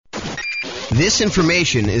This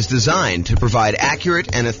information is designed to provide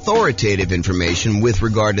accurate and authoritative information with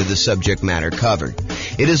regard to the subject matter covered.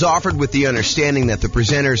 It is offered with the understanding that the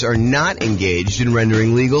presenters are not engaged in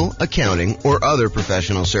rendering legal, accounting, or other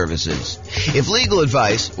professional services. If legal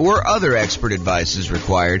advice or other expert advice is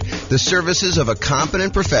required, the services of a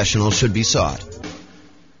competent professional should be sought.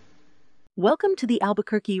 Welcome to the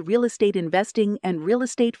Albuquerque Real Estate Investing and Real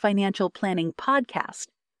Estate Financial Planning podcast.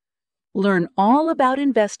 Learn all about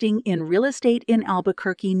investing in real estate in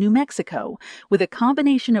Albuquerque, New Mexico, with a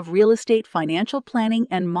combination of real estate financial planning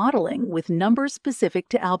and modeling with numbers specific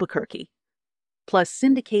to Albuquerque, plus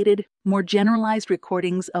syndicated, more generalized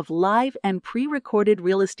recordings of live and pre-recorded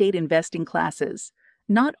real estate investing classes,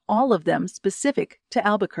 not all of them specific to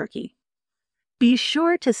Albuquerque. Be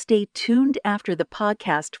sure to stay tuned after the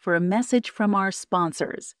podcast for a message from our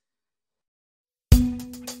sponsors.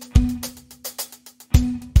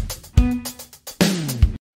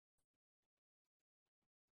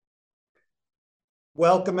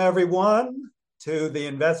 Welcome, everyone, to the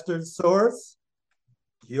Investor's Source,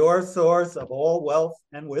 your source of all wealth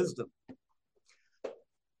and wisdom.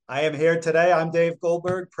 I am here today. I'm Dave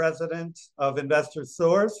Goldberg, president of Investor's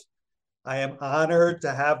Source. I am honored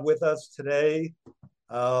to have with us today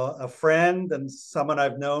a friend and someone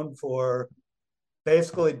I've known for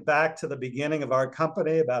basically back to the beginning of our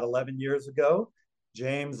company about 11 years ago,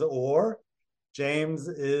 James Orr. James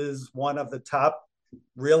is one of the top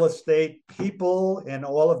real estate people in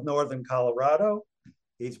all of Northern Colorado.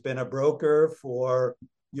 He's been a broker for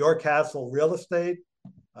Your Castle Real Estate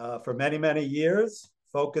for many, many years,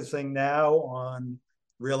 focusing now on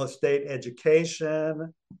real estate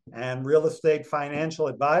education and real estate financial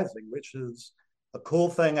advising, which is a cool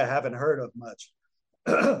thing I haven't heard of much.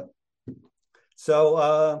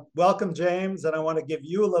 So welcome, James, and I want to give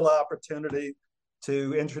you a little opportunity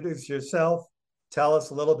to introduce yourself. Tell us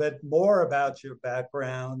a little bit more about your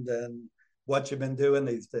background and what you've been doing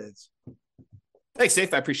these days. Thanks,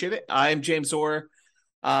 Dave. I appreciate it. I'm James Orr.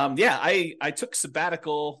 I took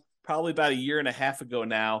sabbatical probably about a year and a half ago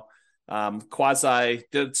now.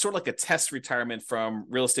 Did sort of like a test retirement from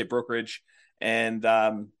real estate brokerage, and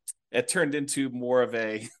it turned into more of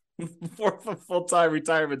a full-time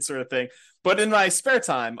retirement sort of thing. But in my spare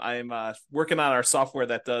time, I'm working on our software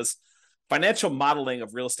that does financial modeling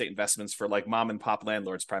of real estate investments for like mom and pop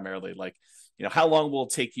landlords primarily. Like, how long will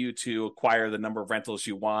it take you to acquire the number of rentals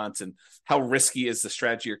you want, and how risky is the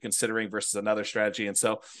strategy you're considering versus another strategy. And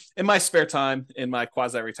so in my spare time, in my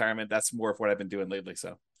quasi-retirement, that's more of what I've been doing lately.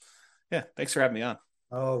 So yeah, thanks for having me on.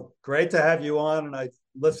 Oh, great to have you on. And I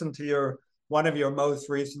listened to one of your most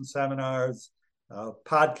recent seminars,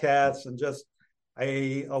 podcasts, and just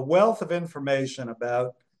a wealth of information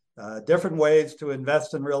about different ways to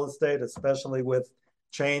invest in real estate, especially with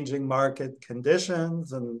changing market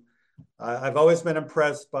conditions. And I've always been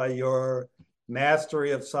impressed by your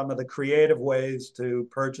mastery of some of the creative ways to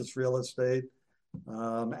purchase real estate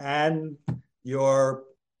and your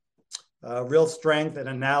real strength and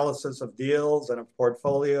analysis of deals and of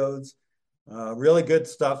portfolios. Really good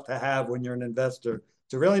stuff to have when you're an investor,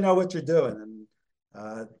 to really know what you're doing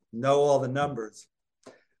and know all the numbers.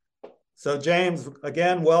 So James,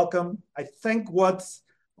 again, welcome. I think what's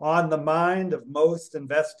on the mind of most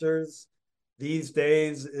investors these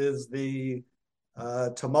days is the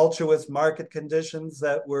tumultuous market conditions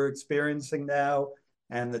that we're experiencing now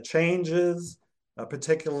and the changes,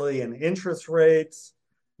 particularly in interest rates.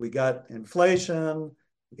 We got inflation,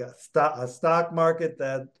 we got a stock market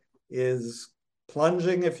that is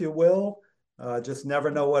plunging, if you will, just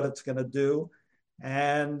never know what it's going to do.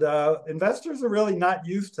 And investors are really not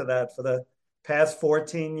used to that for the past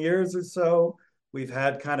 14 years or so. We've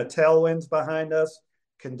had kind of tailwinds behind us.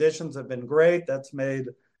 Conditions have been great. That's made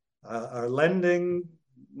our lending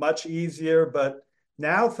much easier, but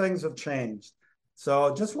now things have changed.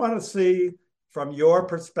 So just want to see from your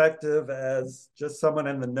perspective as just someone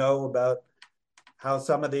in the know about how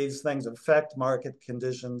some of these things affect market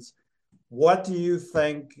conditions, what do you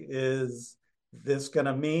think is this going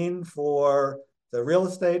to mean for the real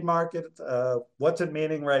estate market? What's it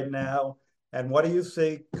meaning right now? And what do you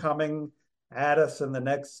see coming at us in the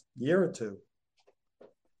next year or two?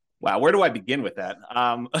 Wow, where do I begin with that?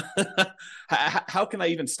 How can I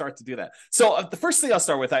even start to do that? So the first thing I'll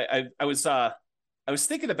start with, I was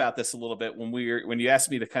thinking about this a little bit when you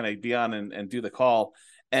asked me to kind of be on and do the call.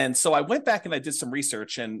 And so I went back and I did some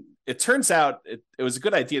research, and it turns out it was a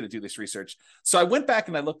good idea to do this research. So I went back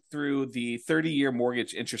and I looked through the 30-year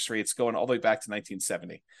mortgage interest rates going all the way back to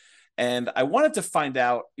 1970. And I wanted to find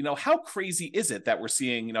out, how crazy is it that we're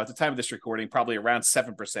seeing, at the time of this recording, probably around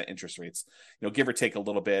 7% interest rates, give or take a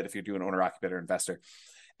little bit if you're doing owner, occupier, investor.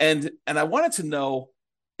 And I wanted to know,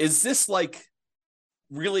 is this like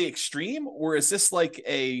really extreme, or is this like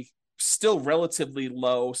a still relatively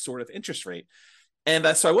low sort of interest rate? And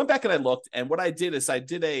so I went back and I looked, and what I did is I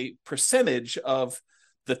did a percentage of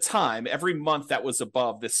the time every month that was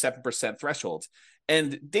above this 7% threshold.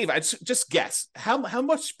 And Dave, I just guess how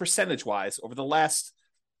much percentage wise over the last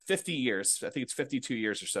 50 years, I think it's 52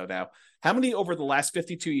 years or so now, how many over the last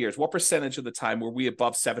 52 years, what percentage of the time were we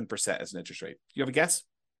above 7% as an interest rate? Do you have a guess?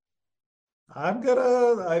 I've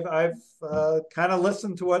kind of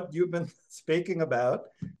listened to what you've been speaking about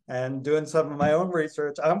and doing some of my own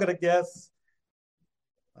research. I'm gonna guess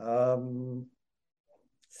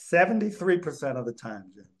 73% of the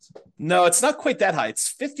time, James. No, it's not quite that high.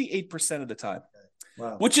 It's 58% of the time.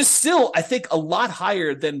 Wow. Which is still, I think, a lot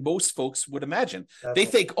higher than most folks would imagine. They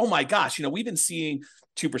think, oh my gosh, we've been seeing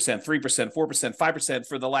 2%, 3%, 4%, 5%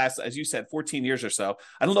 for the last, as you said, 14 years or so.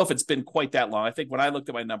 I don't know if it's been quite that long. I think when I looked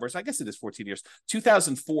at my numbers, I guess it is 14 years.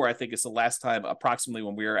 2004, I think, is the last time approximately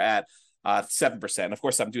when we were at 7%. Of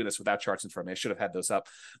course, I'm doing this without charts in front of me. I should have had those up.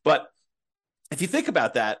 But if you think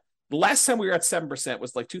about that, the last time we were at 7%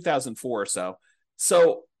 was like 2004 or so.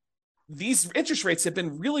 So these interest rates have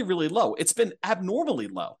been really, really low. It's been abnormally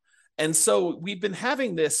low. And so we've been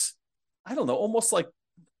having this, I don't know, almost like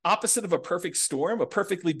opposite of a perfect storm, a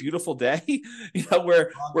perfectly beautiful day,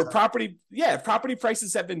 where property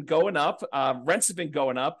prices have been going up, rents have been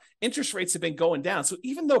going up, interest rates have been going down. So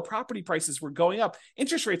even though property prices were going up,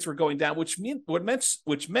 interest rates were going down, which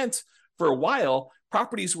meant for a while,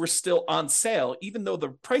 properties were still on sale, even though the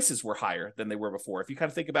prices were higher than they were before. If you kind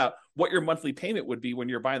of think about what your monthly payment would be when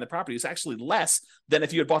you're buying the property, it's actually less than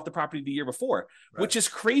if you had bought the property the year before, right, which is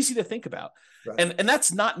crazy to think about. Right. And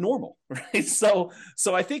that's not normal, right? So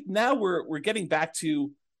I think now we're getting back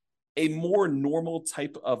to a more normal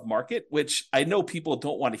type of market, which I know people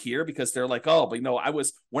don't want to hear because they're like, oh, but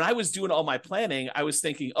when I was doing all my planning, I was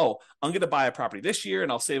thinking, oh, I'm going to buy a property this year and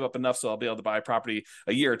I'll save up enough so I'll be able to buy a property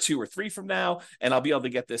a year or 2 or 3 from now, and I'll be able to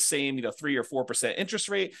get this same 3 or 4% interest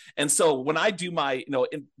rate. And so when I do my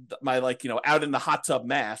out in the hot tub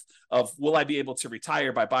math of will I be able to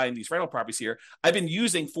retire by buying these rental properties here, I've been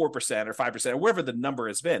using 4% or 5% or wherever the number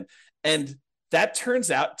has been, and that turns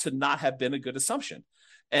out to not have been a good assumption.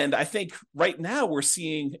 And I think right now we're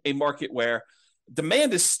seeing a market where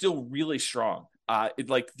demand is still really strong.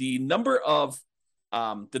 The number of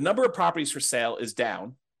properties for sale is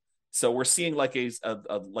down, so we're seeing like a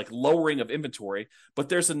lowering of inventory. But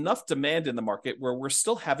there's enough demand in the market where we're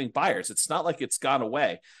still having buyers. It's not like it's gone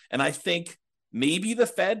away. And I think maybe the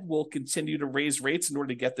Fed will continue to raise rates in order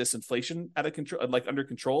to get this inflation under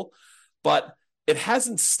control, but it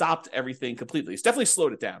hasn't stopped everything completely. It's definitely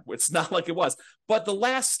slowed it down. It's not like it was. But the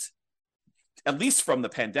last, at least from the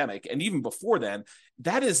pandemic, and even before then,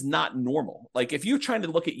 that is not normal. Like if you're trying to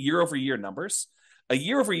look at year-over-year numbers, a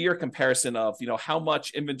year-over-year comparison of, how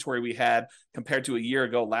much inventory we had compared to a year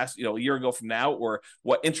ago a year ago from now, or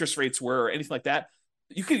what interest rates were or anything like that,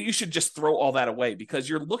 you should just throw all that away, because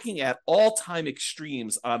you're looking at all-time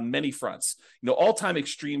extremes on many fronts. All-time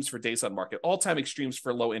extremes for days on market, all-time extremes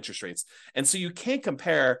for low interest rates. And so you can't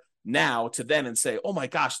compare now to then and say, oh my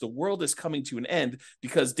gosh, the world is coming to an end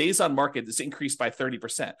because days on market is increased by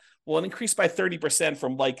 30%. Well, it increased by 30%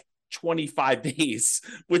 from like 25 days,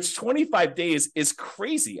 which 25 days is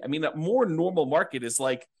crazy. I mean, a more normal market is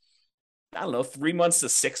like, I don't know, 3 months to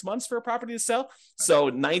 6 months for a property to sell. So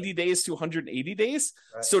 90 days to 180 days.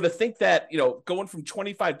 Right. So to think that, going from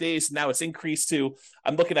 25 days, now it's increased to,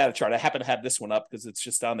 I'm looking at a chart. I happen to have this one up because it's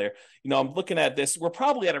just down there. I'm looking at this. We're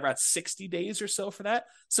probably at around 60 days or so for that.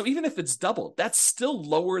 So even if it's doubled, that's still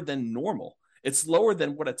lower than normal. It's lower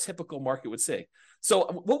than what a typical market would say. So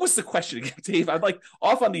what was the question again, Dave? I'm like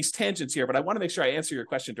off on these tangents here, but I want to make sure I answer your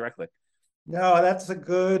question directly. No, that's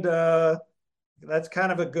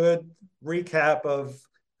kind of a good recap of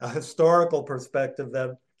a historical perspective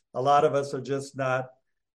that a lot of us are just not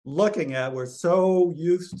looking at. We're so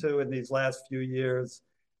used to, in these last few years,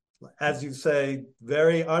 as you say,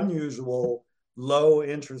 very unusual low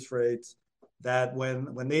interest rates, that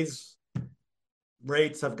when these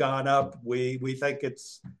rates have gone up, we think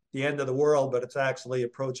it's the end of the world, but it's actually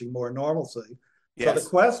approaching more normalcy. Yes. So the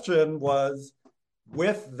question was,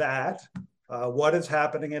 with that, what is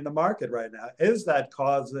happening in the market right now? Is that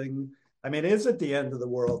causing, is it the end of the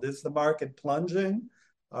world? Is the market plunging?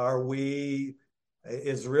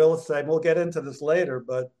 Is real estate, we'll get into this later,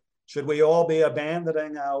 but should we all be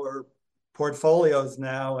abandoning our portfolios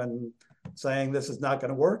now and saying this is not going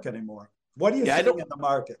to work anymore? What are you seeing in the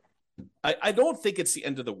market? I don't think it's the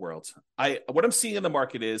end of the world. What I'm seeing in the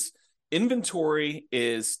market is inventory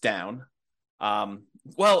is down.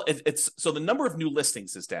 Well, it's so the number of new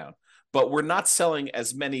listings is down, but we're not selling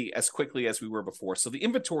as many as quickly as we were before. So the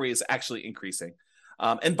inventory is actually increasing.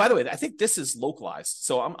 And by the way, I think this is localized.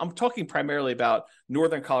 So I'm talking primarily about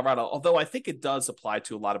Northern Colorado, although I think it does apply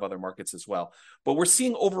to a lot of other markets as well. But we're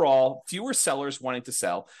seeing overall fewer sellers wanting to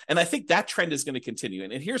sell. And I think that trend is going to continue.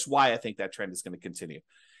 And here's why I think that trend is going to continue.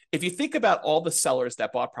 If you think about all the sellers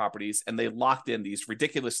that bought properties and they locked in these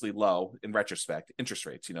ridiculously low, in retrospect, interest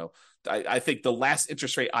rates, I think the last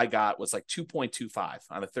interest rate I got was like 2.25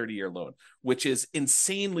 on a 30-year loan, which is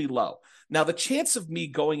insanely low. Now, the chance of me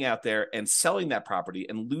going out there and selling that property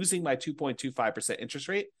and losing my 2.25% interest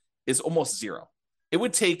rate is almost zero. It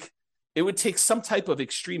would take some type of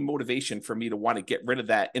extreme motivation for me to want to get rid of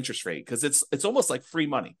that interest rate, because it's almost like free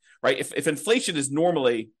money, right? If inflation is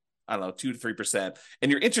normally, I don't know, 2 to 3%,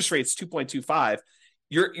 and your interest rate is 2.25,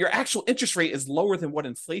 your actual interest rate is lower than what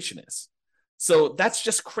inflation is. So that's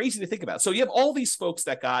just crazy to think about. So you have all these folks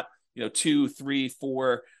that got, 2, 3,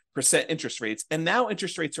 4% interest rates, and now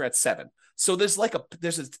interest rates are at 7. So there's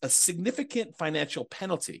a significant financial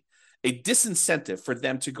penalty, a disincentive for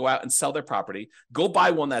them to go out and sell their property, go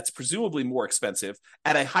buy one that's presumably more expensive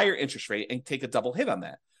at a higher interest rate and take a double hit on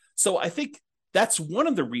that. So I think that's one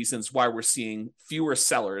of the reasons why we're seeing fewer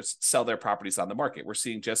sellers sell their properties on the market. We're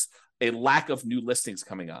seeing just a lack of new listings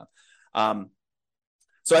coming on.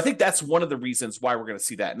 So I think that's one of the reasons why we're going to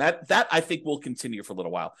see that. And that I think will continue for a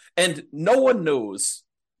little while. And no one knows.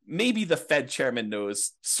 Maybe the Fed chairman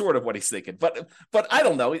knows sort of what he's thinking, but I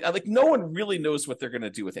don't know. Like, no one really knows what they're going to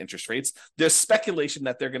do with interest rates. There's speculation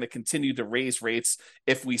that they're going to continue to raise rates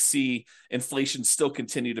if we see inflation still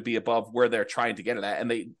continue to be above where they're trying to get it at.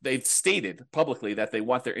 And they've stated publicly that they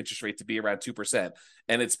want their interest rate to be around 2%,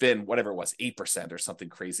 and it's been whatever it was, 8% or something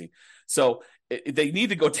crazy. So they need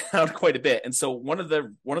to go down quite a bit. And so one of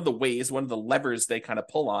the levers they kind of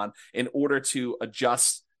pull on in order to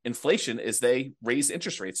adjust inflation is they raise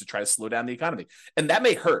interest rates to try to slow down the economy. And that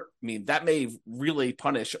may hurt. I mean, that may really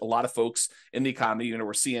punish a lot of folks in the economy.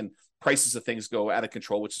 We're seeing prices of things go out of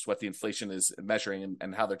control, which is what the inflation is measuring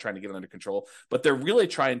and how they're trying to get it under control. But they're really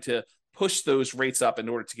trying to push those rates up in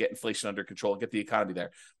order to get inflation under control and get the economy there.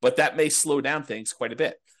 But that may slow down things quite a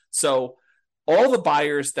bit. So all the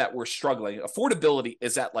buyers that were struggling, affordability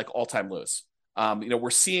is at like all-time lows. We're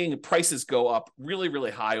seeing prices go up really, really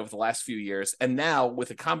high over the last few years. And now with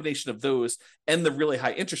a combination of those and the really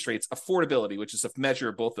high interest rates, affordability, which is a measure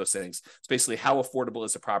of both those things, it's basically how affordable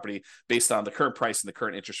is a property based on the current price and the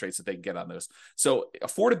current interest rates that they can get on those. So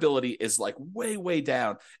affordability is like way, way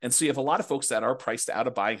down. And so you have a lot of folks that are priced out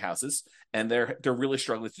of buying houses, and they're really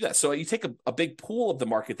struggling to do that. So you take a big pool of the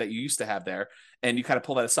market that you used to have there, and you kind of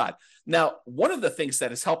pull that aside. Now, one of the things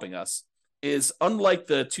that is helping us is, unlike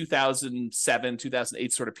the 2007,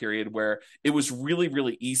 2008 sort of period where it was really,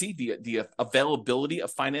 really easy, the availability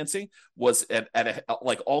of financing was at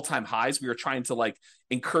like all-time highs. We were trying to like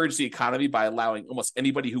encourage the economy by allowing almost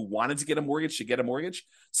anybody who wanted to get a mortgage to get a mortgage.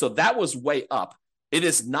 So that was way up. It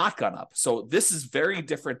has not gone up. So this is very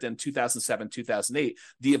different than 2007, 2008.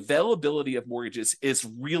 The availability of mortgages is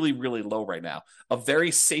really, really low right now, a very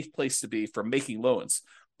safe place to be for making loans.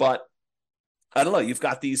 But I don't know, you've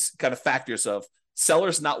got these kind of factors of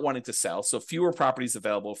sellers not wanting to sell, so fewer properties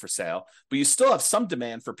available for sale, but you still have some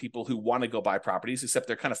demand for people who want to go buy properties, except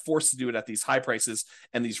they're kind of forced to do it at these high prices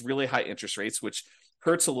and these really high interest rates, which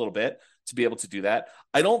hurts a little bit to be able to do that.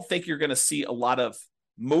 I don't think you're going to see a lot of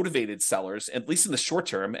motivated sellers, at least in the short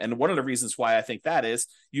term. And one of the reasons why I think that is,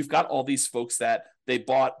 you've got all these folks that they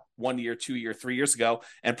bought 1 year, 2 year, 3 years ago,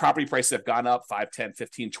 and property prices have gone up 5, 10,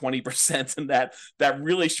 15, 20% in that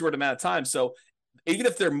really short amount of time. So even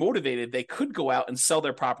if they're motivated, they could go out and sell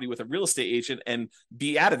their property with a real estate agent and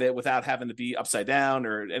be out of it without having to be upside down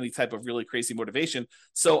or any type of really crazy motivation.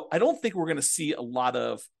 So I don't think we're going to see a lot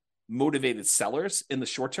of motivated sellers in the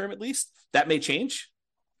short term, at least. That may change.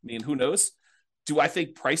 I mean, who knows? Do I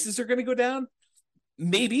think prices are going to go down?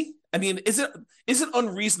 Maybe. I mean, is it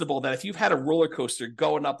unreasonable that if you've had a roller coaster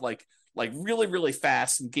going up like really, really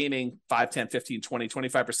fast and gaining 5, 10, 15, 20,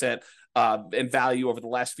 25% in value over the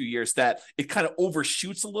last few years, that it kind of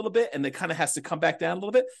overshoots a little bit and it kind of has to come back down a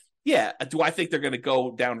little bit? Yeah. Do I think they're going to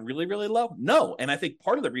go down really, really low? No. And I think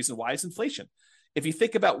part of the reason why is inflation. If you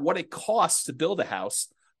think about what it costs to build a house,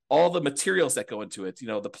 all the materials that go into it,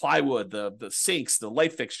 the plywood, the sinks, the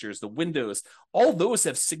light fixtures, the windows, all those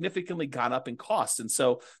have significantly gone up in cost. And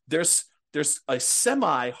so there's a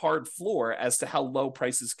semi-hard floor as to how low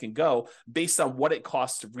prices can go based on what it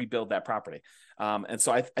costs to rebuild that property. And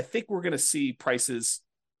so I think we're going to see prices.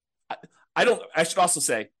 I should also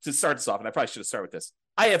say, to start this off, and I probably should have started with this,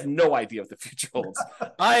 I have no idea what the future holds.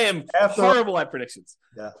 I am horrible at predictions.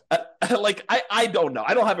 Yeah. I don't know.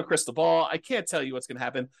 I don't have a crystal ball. I can't tell you what's going to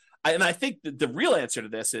happen. And I think the real answer to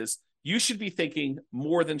this is you should be thinking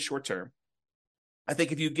more than short term. I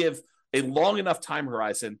think if you give a long enough time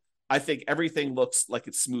horizon, I think everything looks like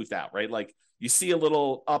it's smoothed out, right? Like you see a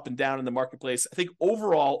little up and down in the marketplace. I think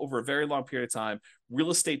overall, over a very long period of time,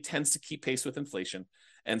 real estate tends to keep pace with inflation.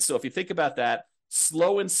 And so if you think about that,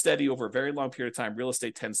 slow and steady over a very long period of time, real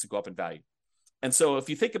estate tends to go up in value. And so if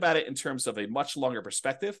you think about it in terms of a much longer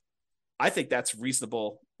perspective, I think that's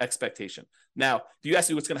reasonable expectation. Now, do you ask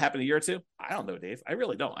me what's going to happen in a year or two? I don't know, Dave. I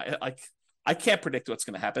really don't. I can't predict what's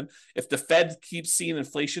going to happen. If the Fed keeps seeing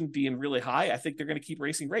inflation being really high, I think they're going to keep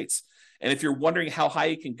raising rates. And if you're wondering how high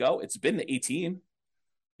it can go, it's been to 18.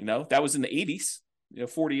 That was in the 80s,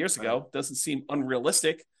 40 years ago. Doesn't seem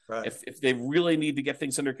unrealistic. Right. If they really need to get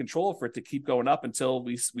things under control for it to keep going up until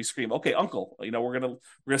we scream, okay, uncle, we're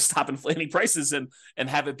gonna stop inflating prices and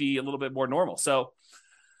have it be a little bit more normal. So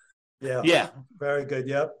yeah, very good.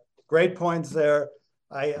 Yep, great points there.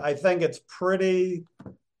 I think it's pretty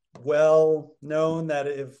well known that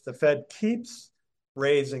if the Fed keeps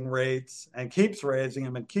raising rates and keeps raising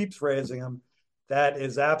them, that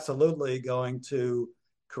is absolutely going to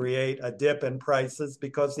create a dip in prices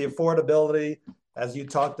because the affordability, as you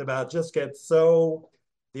talked about, just gets the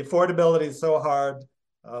affordability is so hard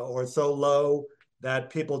or so low that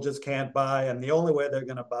people just can't buy. And the only way they're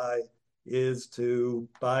going to buy is to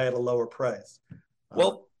buy at a lower price.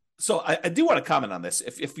 Well, so I do want to comment on this.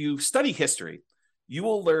 If you study history, you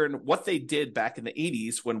will learn what they did back in the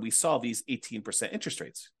 80s when we saw these 18% interest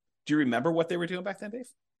rates. Do you remember what they were doing back then, Dave?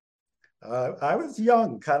 I was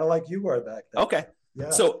young, kind of like you were back then. Okay.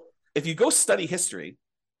 Yeah. So if you go study history,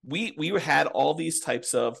 we had all these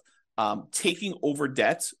types of taking over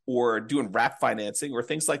debt or doing wrap financing or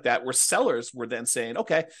things like that, where sellers were then saying,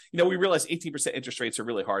 okay, we realize 18% interest rates are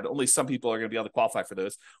really hard. Only some people are going to be able to qualify for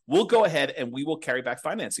those. We'll go ahead and we will carry back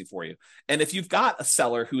financing for you. And if you've got a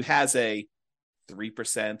seller who has a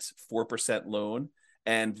 3%, 4% loan,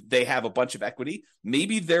 and they have a bunch of equity,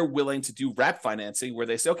 maybe they're willing to do wrap financing where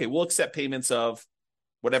they say, okay, we'll accept payments of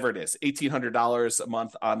whatever it is, $1,800 a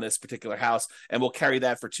month on this particular house, and we'll carry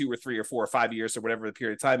that for 2 or 3 or 4 or 5 years or whatever the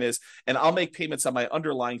period of time is. And I'll make payments on my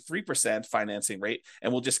underlying 3% financing rate,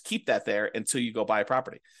 and we'll just keep that there until you go buy a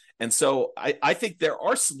property. And so I think there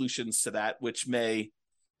are solutions to that, which may,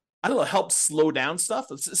 help slow down stuff.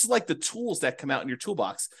 This is like the tools that come out in your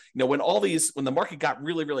toolbox. When the market got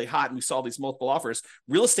really, really hot and we saw these multiple offers,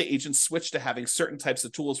 real estate agents switched to having certain types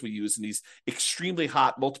of tools we use in these extremely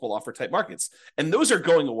hot multiple offer type markets. And those are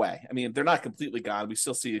going away. I mean, they're not completely gone. We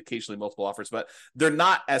still see occasionally multiple offers, but they're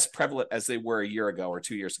not as prevalent as they were a year ago or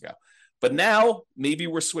 2 years ago. But now maybe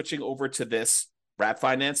we're switching over to this wrap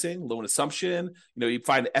financing, loan assumption. You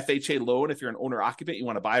find an FHA loan if you're an owner occupant, you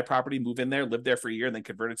want to buy a property, move in there, live there for a year, and then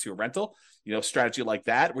convert it to a rental. Strategy like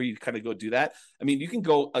that where you kind of go do that. I mean, you can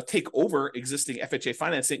go take over existing FHA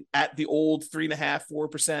financing at the old 3.5%,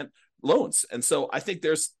 4% loans. And so I think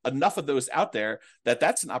there's enough of those out there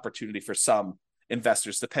that's an opportunity for some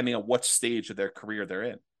investors, depending on what stage of their career they're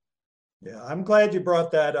in. Yeah, I'm glad you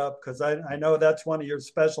brought that up because I know that's one of your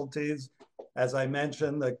specialties. As I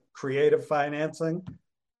mentioned, the creative financing.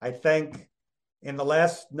 I think in the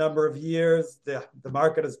last number of years, the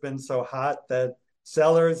market has been so hot that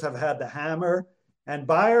sellers have had the hammer, and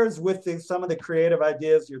buyers with some of the creative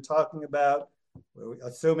ideas you're talking about,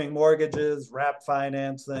 assuming mortgages, wrap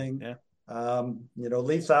financing,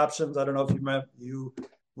 lease options. I don't know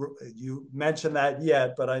if you mentioned that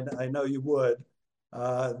yet, but I know you would.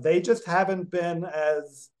 They just haven't been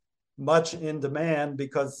as much in demand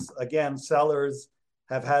because, again, sellers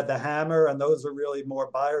have had the hammer, and those are really more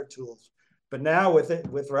buyer tools. But now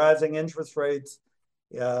with rising interest rates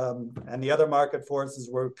and the other market forces,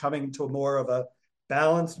 we're coming to more of a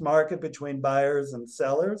balanced market between buyers and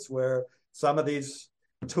sellers, where some of these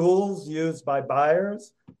tools used by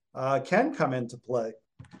buyers can come into play.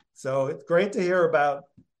 So it's great to hear about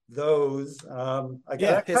those.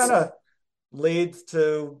 That kind of leads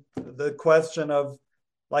to the question of,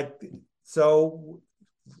 so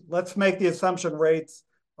let's make the assumption rates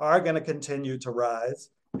are going to continue to rise.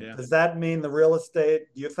 Yeah. Does that mean do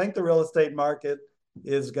you think the real estate market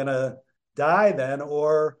is going to die then,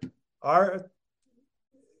 or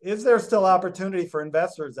is there still opportunity for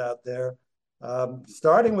investors out there,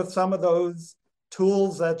 starting with some of those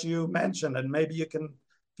tools that you mentioned, and maybe you can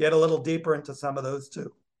get a little deeper into some of those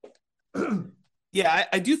too? Yeah,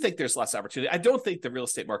 I do think there's less opportunity. I don't think the real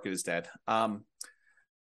estate market is dead.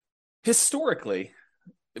 Historically,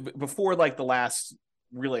 before the last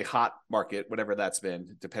really hot market, whatever that's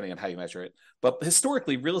been, depending on how you measure it. But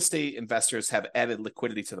historically, real estate investors have added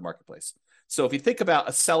liquidity to the marketplace. So if you think about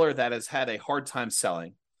a seller that has had a hard time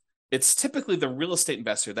selling, it's typically the real estate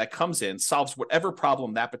investor that comes in, solves whatever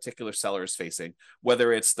problem that particular seller is facing,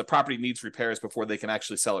 whether it's the property needs repairs before they can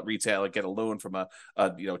actually sell it retail and get a loan from a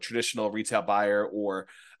traditional retail buyer, or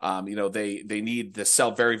they need to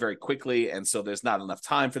sell very, very quickly, and so there's not enough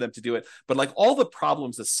time for them to do it. But like all the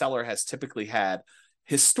problems the seller has typically had,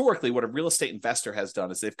 historically, what a real estate investor has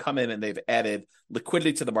done is they've come in and they've added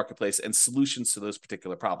liquidity to the marketplace and solutions to those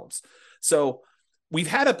particular problems. So we've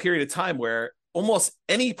had a period of time where almost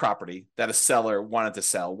any property that a seller wanted to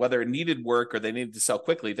sell, whether it needed work or they needed to sell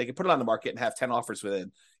quickly, they could put it on the market and have 10 offers within,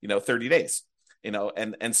 30 days,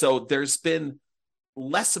 and so there's been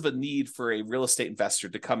less of a need for a real estate investor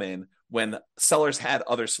to come in when sellers had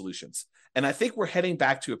other solutions. And I think we're heading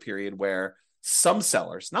back to a period where some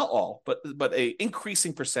sellers, not all, but a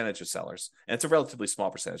increasing percentage of sellers, and it's a relatively small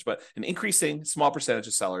percentage, but an increasing small percentage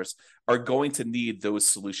of sellers are going to need those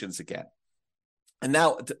solutions again. And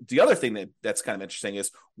now the other thing that's kind of interesting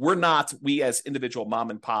is we as individual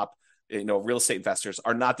mom and pop, real estate investors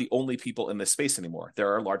are not the only people in this space anymore.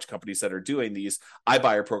 There are large companies that are doing these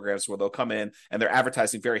iBuyer programs where they'll come in and they're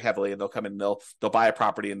advertising very heavily, and they'll come in and they'll buy a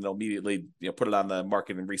property and they'll immediately put it on the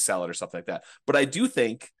market and resell it or something like that. But I do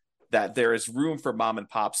think that there is room for mom and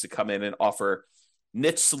pops to come in and offer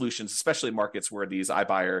niche solutions, especially in markets where these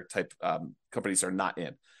iBuyer type companies are not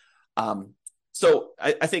in. So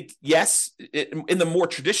I think, yes, in the more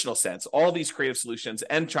traditional sense, all these creative solutions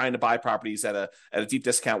and trying to buy properties at a deep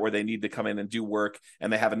discount where they need to come in and do work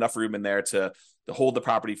and they have enough room in there to hold the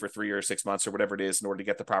property for 3 or 6 months or whatever it is in order to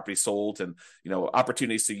get the property sold, and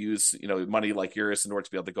opportunities to use money like yours in order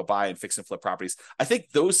to be able to go buy and fix and flip properties. I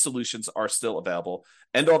think those solutions are still available,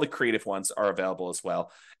 and all the creative ones are available as well.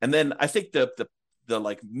 And then I think the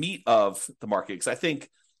like meat of the market, because I think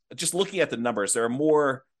just looking at the numbers, there are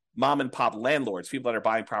more mom and pop landlords, people that are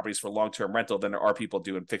buying properties for long-term rental, than there are people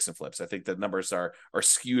doing fix and flips. I think the numbers are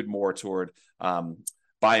skewed more toward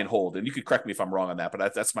buy and hold. And you could correct me if I'm wrong on that,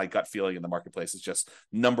 but that's my gut feeling in the marketplace, is just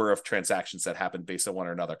number of transactions that happen based on one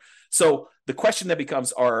or another. So the question that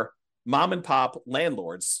becomes, are mom and pop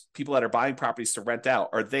landlords, people that are buying properties to rent out,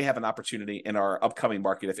 are they have an opportunity in our upcoming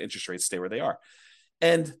market if interest rates stay where they are?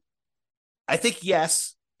 And I think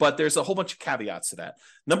yes, but there's a whole bunch of caveats to that.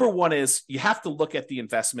 Number one is you have to look at the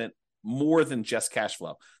investment more than just cash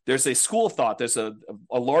flow. There's a school of thought, there's a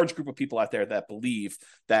large group of people out there that believe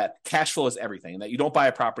that cash flow is everything, and that you don't buy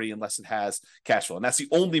a property unless it has cash flow. And that's the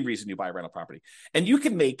only reason you buy a rental property. And you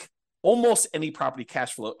can make almost any property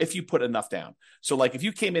cash flow if you put enough down. So like if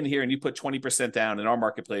you came in here and you put 20% down in our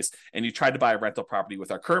marketplace and you tried to buy a rental property with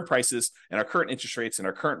our current prices and our current interest rates and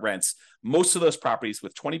our current rents, most of those properties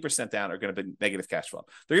with 20% down are going to be negative cash flow.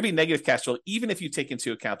 They're going to be negative cash flow even if you take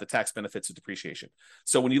into account the tax benefits of depreciation.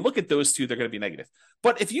 So when you look at those two, they're going to be negative.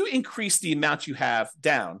 But if you increase the amount you have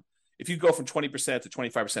down, if you go from 20% to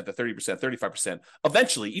 25% to 30%, 35%,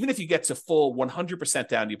 eventually, even if you get to full 100%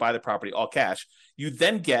 down, you buy the property all cash, you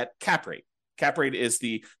then get cap rate. Cap rate is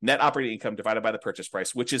the net operating income divided by the purchase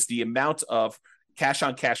price, which is the amount of cash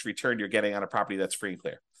on cash return you're getting on a property that's free and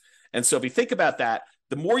clear. And so if you think about that,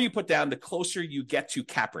 the more you put down, the closer you get to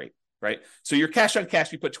cap rate. Right. So your cash on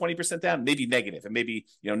cash, you put 20% down, maybe negative, and maybe,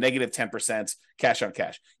 negative 10% cash on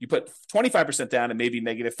cash. You put 25% down and maybe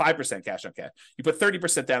negative 5% cash on cash. You put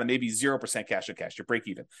 30% down and maybe 0% cash on cash. You break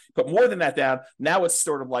even. Put more than that down. Now it's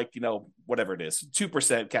sort of like, whatever it is,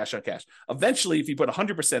 2% cash on cash. Eventually, if you put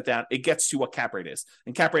 100% down, it gets to what cap rate is.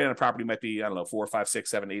 And cap rate on a property might be, 4, 5, 6,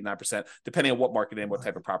 7, 8, 9%, depending on what market and what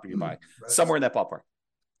type of property you buy, somewhere in that ballpark.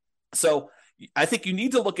 So I think you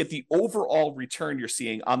need to look at the overall return you're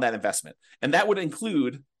seeing on that investment. And that would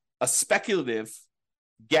include a speculative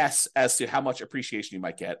guess as to how much appreciation you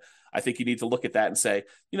might get. I think you need to look at that and say,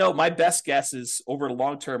 my best guess is over the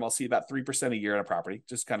long term, I'll see about 3% a year on a property,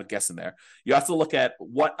 just kind of guessing there. You have to look at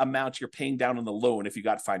what amount you're paying down on the loan if you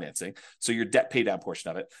got financing. So your debt pay down portion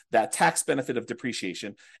of it, that tax benefit of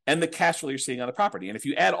depreciation, and the cash flow you're seeing on the property. And if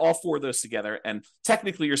you add all four of those together, and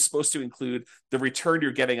technically you're supposed to include the return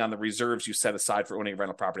you're getting on the reserves you set aside for owning a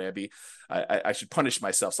rental property, I should punish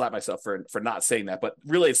myself, slap myself for not saying that. But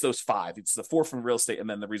really, it's those five. It's the four from real estate and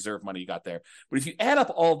then the reserve money you got there. But if you add up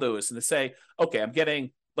all those and to say, okay, I'm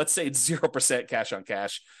getting, let's say it's 0% cash on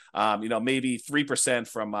cash, maybe 3%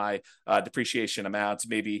 from my depreciation amount,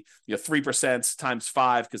 maybe 3% times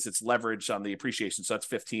 5 because it's leverage on the appreciation, so that's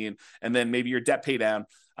 15, and then maybe your debt pay down.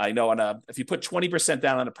 I know if you put 20%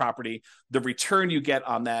 down on a property, the return you get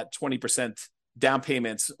on that 20% down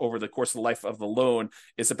payments over the course of the life of the loan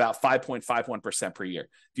is about 5.51% per year.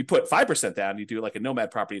 If you put 5% down, you do like a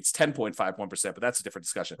Nomad property, it's 10.51%, but that's a different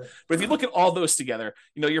discussion. But if you look at all those together,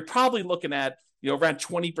 you're probably looking at, around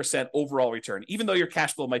 20% overall return, even though your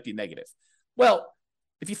cash flow might be negative. Well,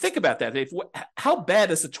 if you think about that, Dave, how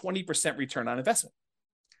bad is a 20% return on investment?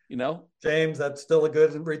 James, that's still a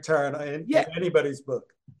good return in anybody's book.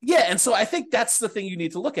 Yeah. And so I think that's the thing you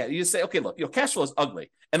need to look at. You just say, okay, look, cash flow is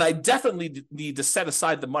ugly. And I definitely need to set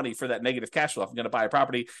aside the money for that negative cash flow. If I'm going to buy a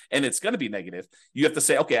property and it's going to be negative, you have to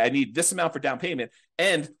say, okay, I need this amount for down payment.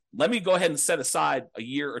 And let me go ahead and set aside a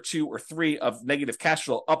year or 2 or 3 of negative cash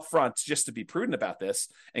flow up front just to be prudent about this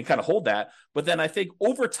and kind of hold that. But then I think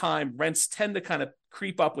over time, rents tend to kind of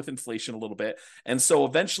creep up with inflation a little bit. And so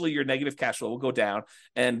eventually your negative cash flow will go down.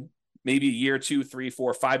 And maybe a year, 2, 3,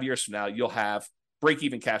 4, 5 years from now, you'll have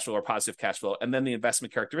break-even cash flow or positive cash flow, and then the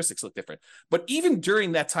investment characteristics look different. But even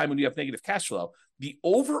during that time when you have negative cash flow, the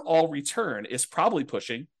overall return is probably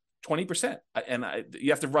pushing 20%. And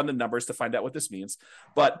you have to run the numbers to find out what this means.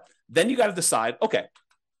 But then you got to decide, okay,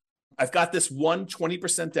 I've got this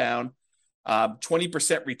 20% down,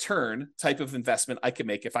 20% return type of investment I can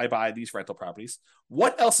make if I buy these rental properties.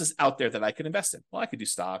 What else is out there that I can invest in? Well, I could do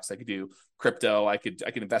stocks, I could do crypto, I could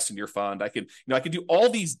invest in your fund, I could do all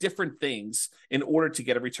these different things in order to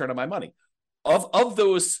get a return on my money. Of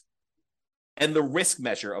those, and the risk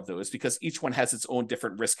measure of those, because each one has its own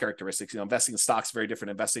different risk characteristics. Investing in stocks is very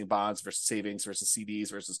different. Investing in bonds versus savings versus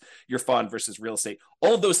CDs versus your fund versus real estate.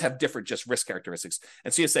 All of those have different just risk characteristics.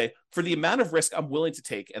 And so you say, for the amount of risk I'm willing to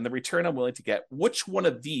take and the return I'm willing to get, which one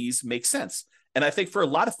of these makes sense? And I think for a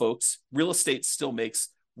lot of folks, real estate still makes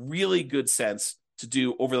really good sense to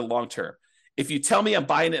do over the long term. If you tell me I'm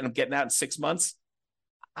buying it and I'm getting out in 6 months,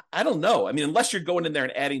 I don't know. I mean, unless you're going in there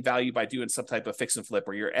and adding value by doing some type of fix and flip,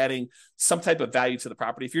 or you're adding some type of value to the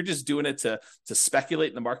property. If you're just doing it to speculate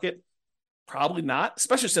in the market, probably not,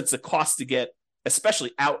 especially since the cost to get,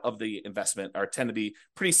 especially out of the investment, tend to be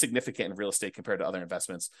pretty significant in real estate compared to other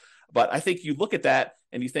investments. But I think you look at that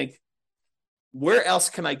and you think, where else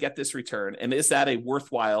can I get this return? And is that a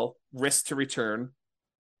worthwhile risk to return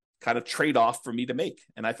kind of trade-off for me to make?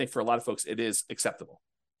 And I think for a lot of folks, it is acceptable.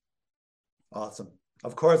 Awesome.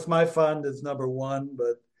 Of course, my fund is number one,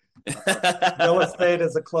 but real estate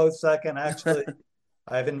is a close second. Actually,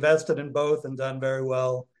 I've invested in both and done very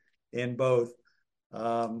well in both.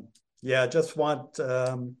 Just want,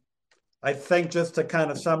 I think just to kind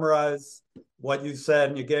of summarize what you said,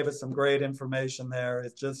 and you gave us some great information there.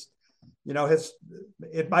 It's just,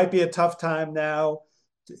 it might be a tough time now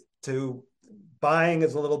to buying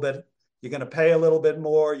is a little bit, you're going to pay a little bit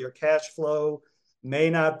more, your cash flow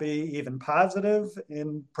may not be even positive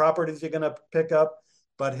in properties you're going to pick up.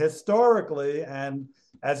 But historically, and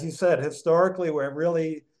as you said, historically, we're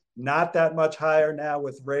really not that much higher now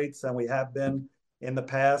with rates than we have been in the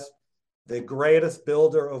past. The greatest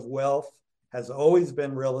builder of wealth has always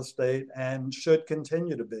been real estate and should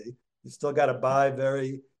continue to be. You still got to buy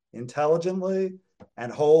very intelligently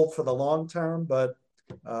and hold for the long term, but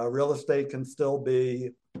real estate can still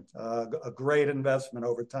be a great investment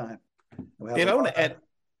over time. Dave, I want to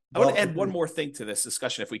add one more thing to this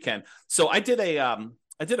discussion if we can. So I did a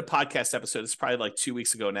podcast episode. It's probably like 2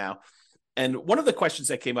 weeks ago now. And one of the questions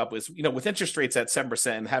that came up was, with interest rates at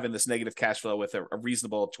 7% and having this negative cash flow with a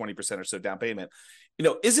reasonable 20% or so down payment,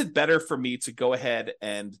 is it better for me to go ahead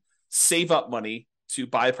and save up money to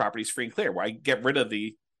buy properties free and clear, where I get rid of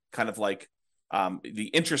the kind of like the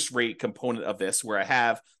interest rate component of this, where I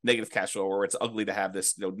have negative cash flow, or it's ugly to have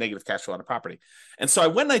this negative cash flow on a property. And so I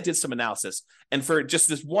went and I did some analysis, and for just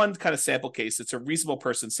this one kind of sample case, it's a reasonable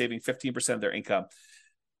person saving 15% of their income.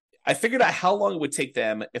 I figured out how long it would take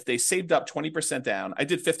them if they saved up 20% down. I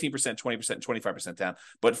did 15%, 20%, and 25% down.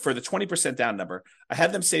 But for the 20% down number, I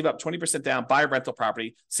had them save up 20% down, buy a rental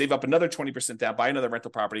property, save up another 20% down, buy another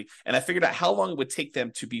rental property. And I figured out how long it would take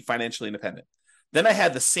them to be financially independent. Then I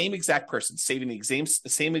had the same exact person saving the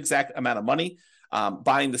same exact amount of money,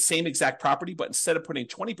 buying the same exact property, but instead of putting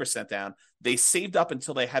 20% down, they saved up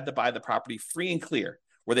until they had to buy the property free and clear,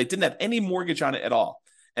 where they didn't have any mortgage on it at all.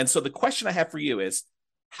 And so the question I have for you is,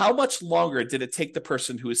 how much longer did it take the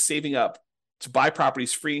person who is saving up to buy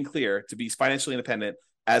properties free and clear to be financially independent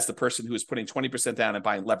as the person who is putting 20% down and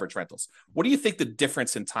buying leverage rentals? What do you think the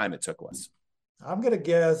difference in time it took was? I'm going to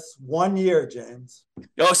guess 1 year, James.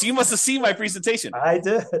 Oh, so you must have seen my presentation. I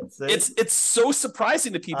did. It's so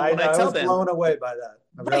surprising to people when I tell them. I was blown away by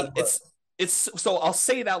that. Right. It's so I'll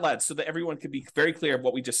say it out loud so that everyone can be very clear of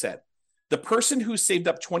what we just said. The person who saved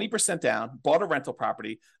up 20% down, bought a rental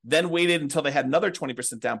property, then waited until they had another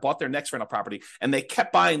 20% down, bought their next rental property, and they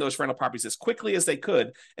kept buying those rental properties as quickly as they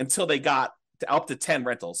could until they got up to 10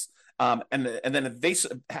 rentals. And then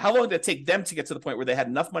how long did it take them to get to the point where they had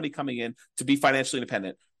enough money coming in to be financially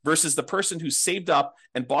independent versus the person who saved up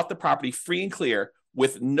and bought the property free and clear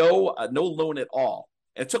with no loan at all.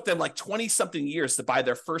 And it took them like 20 something years to buy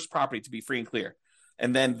their first property to be free and clear.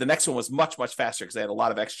 And then the next one was much, much faster because they had a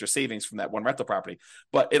lot of extra savings from that one rental property.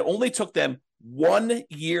 But it only took them 1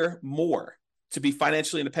 year more to be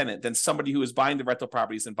financially independent than somebody who is buying the rental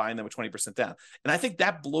properties and buying them with 20% down. And I think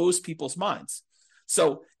that blows people's minds.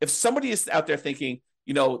 So if somebody is out there thinking,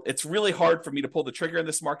 it's really hard for me to pull the trigger in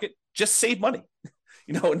this market, just save money.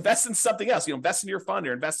 Invest in something else, invest in your fund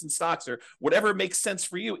or invest in stocks or whatever makes sense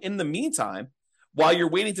for you in the meantime, while you're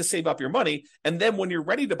waiting to save up your money. And then when you're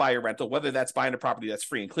ready to buy a rental, whether that's buying a property that's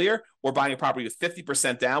free and clear or buying a property with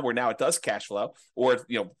 50% down where now it does cash flow, or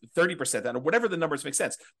 30% down, or whatever the numbers make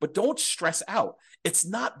sense. But don't stress out. It's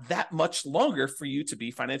not that much longer for you to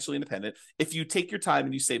be financially independent if you take your time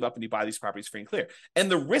and you save up and you buy these properties free and clear.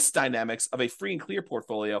 And the risk dynamics of a free and clear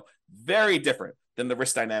portfolio, very different than the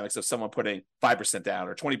risk dynamics of someone putting 5% down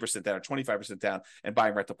or 20% down or 25% down and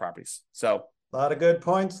buying rental properties. So a lot of good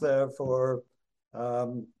points there for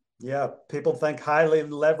people think highly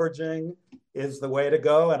leveraging is the way to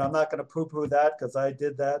go. And I'm not going to poo-poo that because I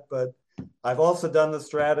did that, but I've also done the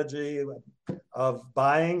strategy of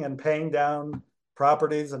buying and paying down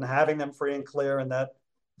properties and having them free and clear. And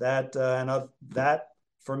that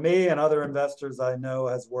for me and other investors I know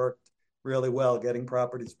has worked really well, getting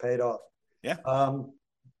properties paid off. Yeah.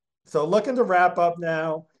 So looking to wrap up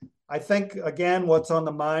now, I think, again, what's on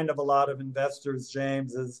the mind of a lot of investors,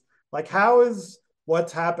 James, is like, how is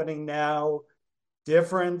what's happening now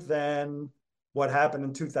different than what happened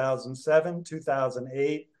in 2007,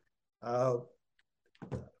 2008? How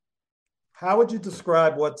would you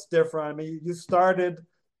describe what's different? I mean, you started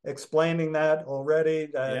explaining that already,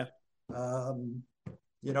 that,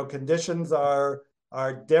 conditions are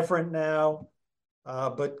different now,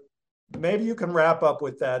 but maybe you can wrap up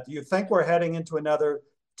with that. Do you think we're heading into another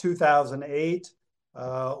 2008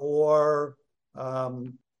 or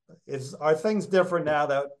are things different now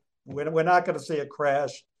that we're not going to see a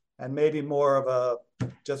crash and maybe more of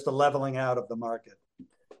just a leveling out of the market?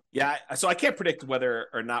 Yeah, so I can't predict whether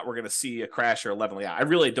or not we're going to see a crash or a leveling out. I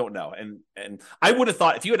really don't know. And I would have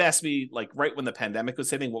thought, if you had asked me like right when the pandemic was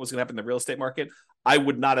hitting, what was going to happen in the real estate market, I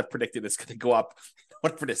would not have predicted it's going to go up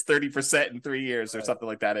for this 30% in 3 years or something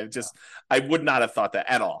like that. I would not have thought that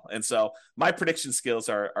at all. And so my prediction skills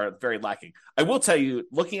are very lacking. I will tell you,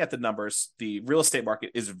 looking at the numbers, the real estate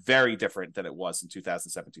market is very different than it was in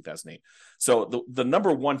 2007, 2008. So the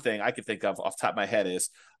number one thing I can think of off the top of my head is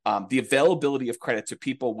the availability of credit to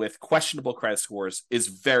people with questionable credit scores is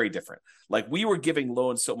very different. Like, we were giving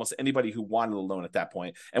loans to almost anybody who wanted a loan at that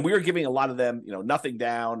point. And we were giving a lot of them, nothing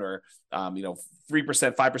down or,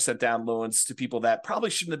 3%, 5% down loans to people that probably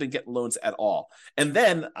shouldn't have been getting loans at all. And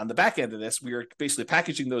then on the back end of this, we were basically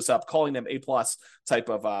packaging those up, calling them A+ type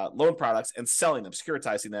of loan products and selling them,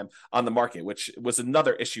 securitizing them on the market, which was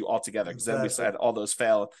another issue altogether, because then we had all those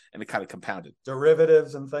fail and it kind of compounded.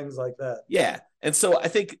 Derivatives and things like that. Yeah. And so I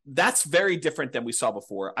think that's very different than we saw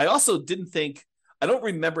before. I don't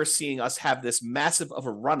remember seeing us have this massive of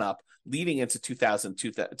a run up leading into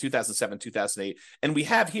 2007, 2008. And we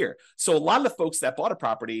have here. So a lot of the folks that bought a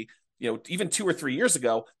property, even 2 or 3 years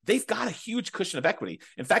ago, they've got a huge cushion of equity.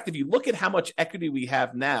 In fact, if you look at how much equity we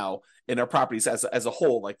have now in our properties as a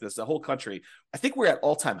whole, like this, the whole country, I think we're at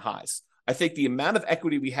all-time highs. I think the amount of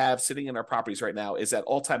equity we have sitting in our properties right now is at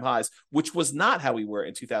all-time highs, which was not how we were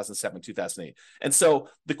in 2007, 2008. And so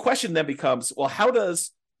the question then becomes, well, how does,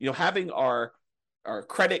 having our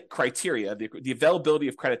credit criteria, the availability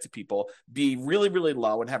of credit to people, be really, really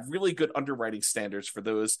low and have really good underwriting standards for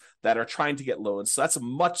those that are trying to get loans. So that's a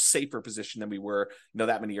much safer position than we were,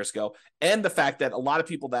 that many years ago. And the fact that a lot of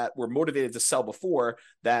people that were motivated to sell before,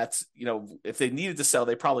 that, if they needed to sell,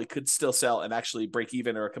 they probably could still sell and actually break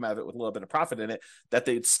even or come out of it with a little bit of profit in it, that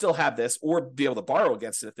they'd still have this or be able to borrow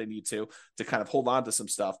against it if they need to kind of hold on to some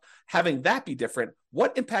stuff. Having that be different,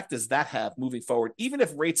 what impact does that have moving forward, even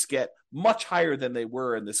if rates get much higher than they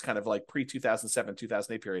were in this kind of like pre-2007,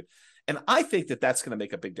 2008 period? And I think that that's going to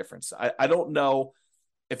make a big difference. I don't know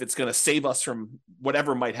if it's going to save us from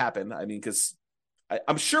whatever might happen. I mean, because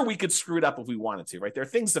I'm sure we could screw it up if we wanted to, right? There are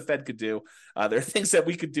things the Fed could do. There are things that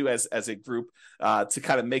we could do as a group to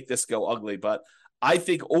kind of make this go ugly. But I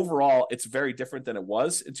think overall, it's very different than it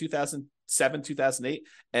was in 2007, 2008.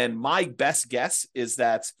 And my best guess is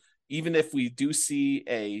that even if we do see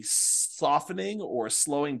a softening or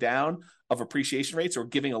slowing down of appreciation rates or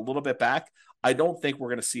giving a little bit back, I don't think we're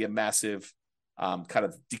going to see a massive kind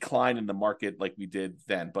of decline in the market like we did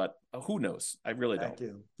then. But who knows? I really don't. Thank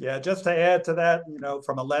you. Yeah, just to add to that,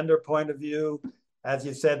 from a lender point of view, as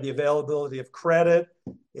you said, the availability of credit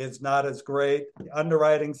is not as great. The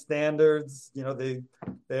underwriting standards,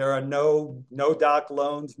 there are no doc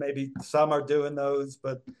loans. Maybe some are doing those,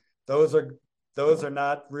 but those are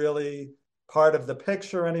not really part of the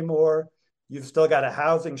picture anymore. You've still got a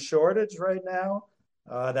housing shortage right now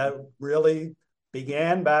that really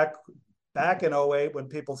began back in 08 when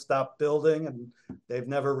people stopped building, and they've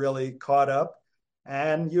never really caught up.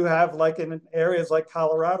 And you have, like in areas like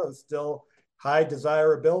Colorado, still high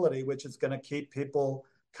desirability, which is going to keep people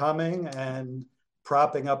coming and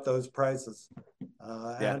propping up those prices.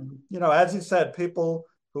 And, as you said, people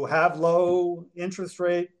who have low interest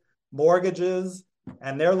rate mortgages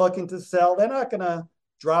and they're looking to sell, they're not going to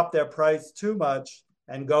drop their price too much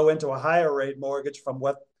and go into a higher rate mortgage for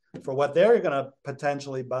what they're going to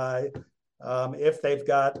potentially buy if they've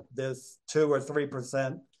got this 2 or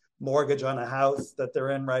 3% mortgage on a house that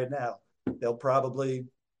they're in right now. They'll probably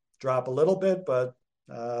drop a little bit, but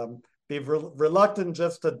be reluctant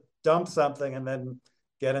just to dump something and then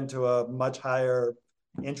get into a much higher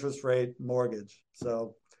interest rate mortgage.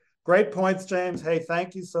 So great points, James. Hey,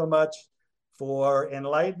 thank you so much for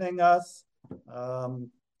enlightening us.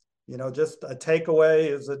 Just a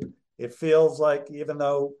takeaway is that it feels like even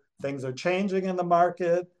though things are changing in the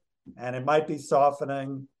market and it might be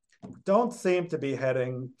softening, don't seem to be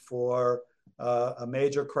heading for a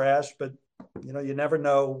major crash, but you never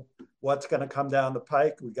know what's going to come down the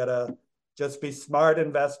pike. We got to just be smart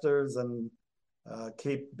investors and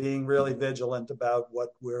keep being really vigilant about what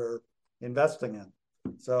we're investing in.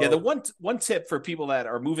 So yeah, the one tip for people that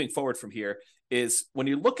are moving forward from here is when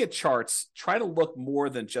you look at charts, try to look more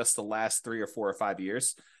than just the last 3 or 4 or 5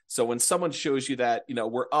 years. So when someone shows you that,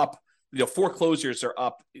 we're up, foreclosures are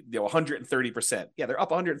up, 130%. Yeah, they're up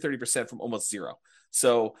 130% from almost zero.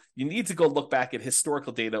 So you need to go look back at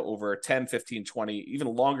historical data over 10, 15, 20, even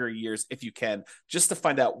longer years if you can, just to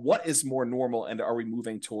find out what is more normal and are we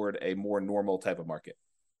moving toward a more normal type of market.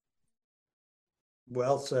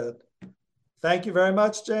 Well said. Thank you very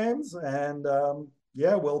much, James. And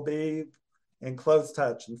we'll be in close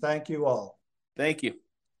touch. And thank you all. Thank you.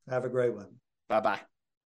 Have a great one. Bye-bye.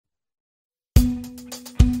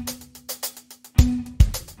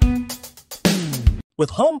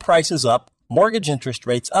 With home prices up, mortgage interest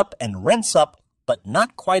rates up, and rents up, but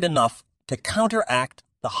not quite enough to counteract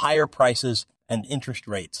the higher prices and interest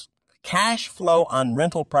rates, cash flow on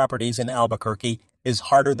rental properties in Albuquerque is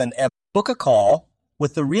harder than ever. Book a call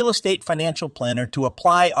with the Real Estate Financial Planner to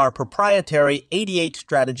apply our proprietary 88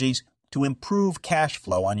 strategies to improve cash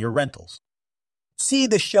flow on your rentals. See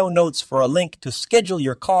the show notes for a link to schedule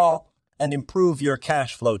your call and improve your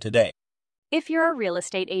cash flow today. If you're a real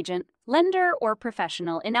estate agent, lender, or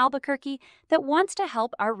professional in Albuquerque that wants to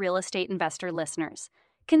help our real estate investor listeners,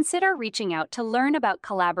 consider reaching out to learn about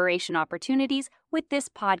collaboration opportunities with this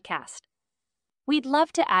podcast. We'd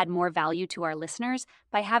love to add more value to our listeners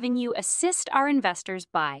by having you assist our investors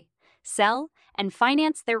buy, sell, and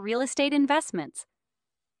finance their real estate investments.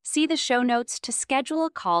 See the show notes to schedule a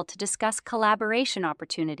call to discuss collaboration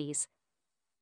opportunities.